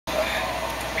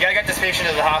You gotta get this patient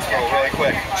to the hospital really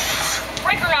quick.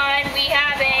 Breaker 9, we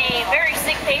have a very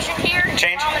sick patient here.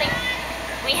 Change.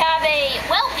 We have a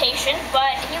well patient,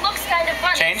 but he looks kind of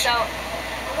funny. Change. So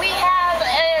we have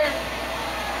a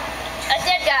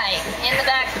dead guy in the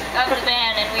back of the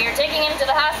van, and we are taking him to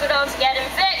the hospital to get him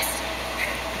fixed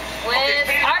with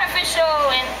artificial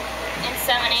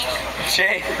insemination.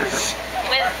 Change.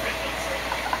 With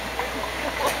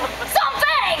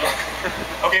something!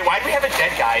 Okay, why do we have a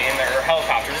dead guy in their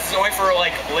helicopter? This is only for,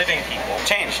 like, living people.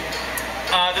 Change.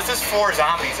 This is for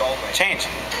zombies only. Change.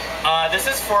 This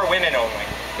is for women only.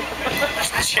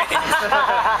 Change.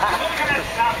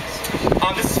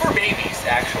 This is for babies,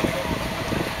 actually.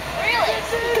 Really?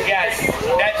 Yes.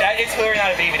 That is clearly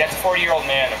not a baby. That's a 40-year-old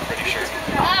man, I'm pretty sure.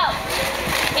 Oh.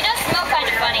 He does smell kind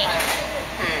of funny.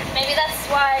 Maybe that's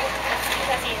why.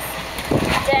 Because he's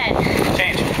dead.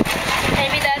 Change.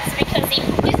 Maybe that's because he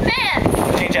pooped his pants.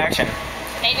 Change action.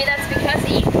 Maybe that's because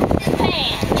he pooped his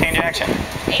pants. Change action.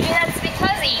 Maybe that's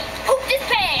because he pooped his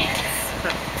pants.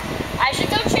 I should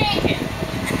go change it.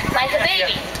 Like a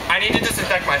baby. Yeah. I need to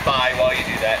disinfect my thigh while you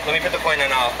do that. Let me put the point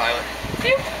on autopilot.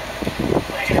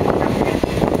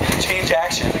 Change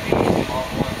action.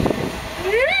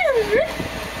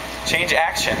 Change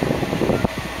action.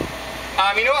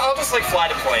 You know what? I'll just like fly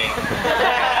the plane.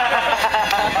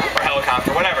 Or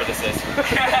helicopter, whatever this is.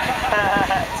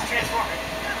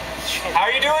 How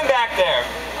are you doing back there?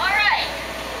 Alright.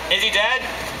 Is he dead?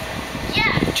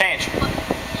 Yeah. Change. Kind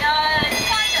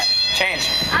of. Change.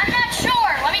 I'm not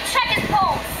sure. Let me check his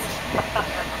pulse.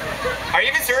 Are you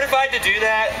even certified to do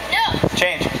that? No.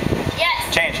 Change.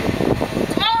 Yes. Change.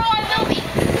 Tomorrow I will be.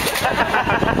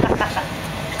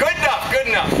 Good enough, good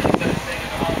enough.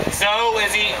 So,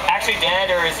 is he actually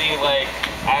dead, or is he like,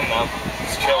 I don't know,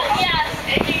 just chilling? Yeah,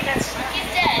 he's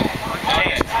dead.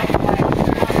 Change.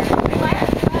 But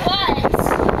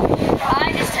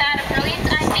I just had a brilliant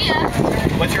idea.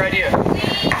 What's your idea?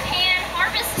 We can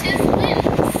harvest his limbs.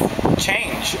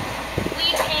 Change.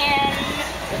 We can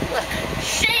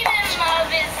shave him of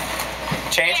his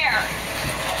Change. hair.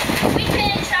 We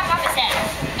can chop off his head.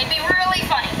 It'd be really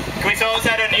funny. Can we sell this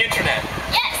out on the internet?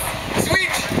 Yes. Sweet!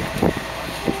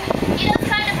 He does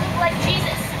kind of look like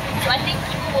Jesus, so I think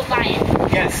people will buy it.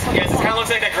 Yes, it kind of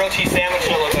looks like that grilled cheese sandwich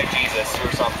that looks like Jesus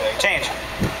or something. Change.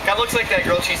 Kind of looks like that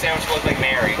grilled cheese sandwich that looks like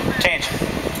Mary. Change.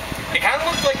 It kind of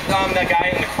looks like that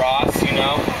guy in the cross, you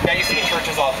know, that you see in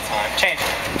churches all the time. Change.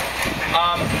 It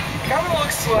kind of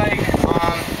looks like,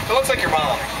 it looks like your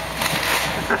mom.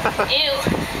 Ew.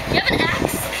 You have an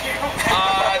axe?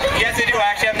 Yes I do.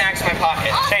 I actually have an axe in my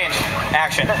pocket. Change.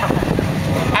 Action.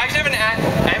 I actually have an axe.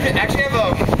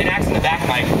 An axe in the back of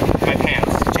my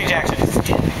pants. Change action.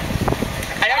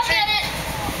 I actually. I'll get it.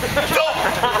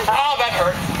 Oh, that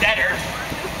hurt. That hurt.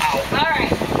 Ow.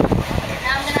 Alright.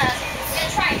 Now I'm gonna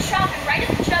try and chop him right at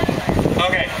the jugular.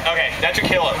 Okay. That should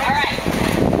kill him. Alright.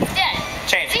 He's dead.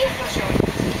 Change. See?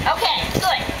 Okay,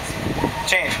 good.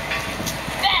 Change.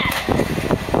 Bad.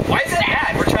 Why is that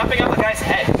bad? We're chopping off a guy's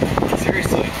head.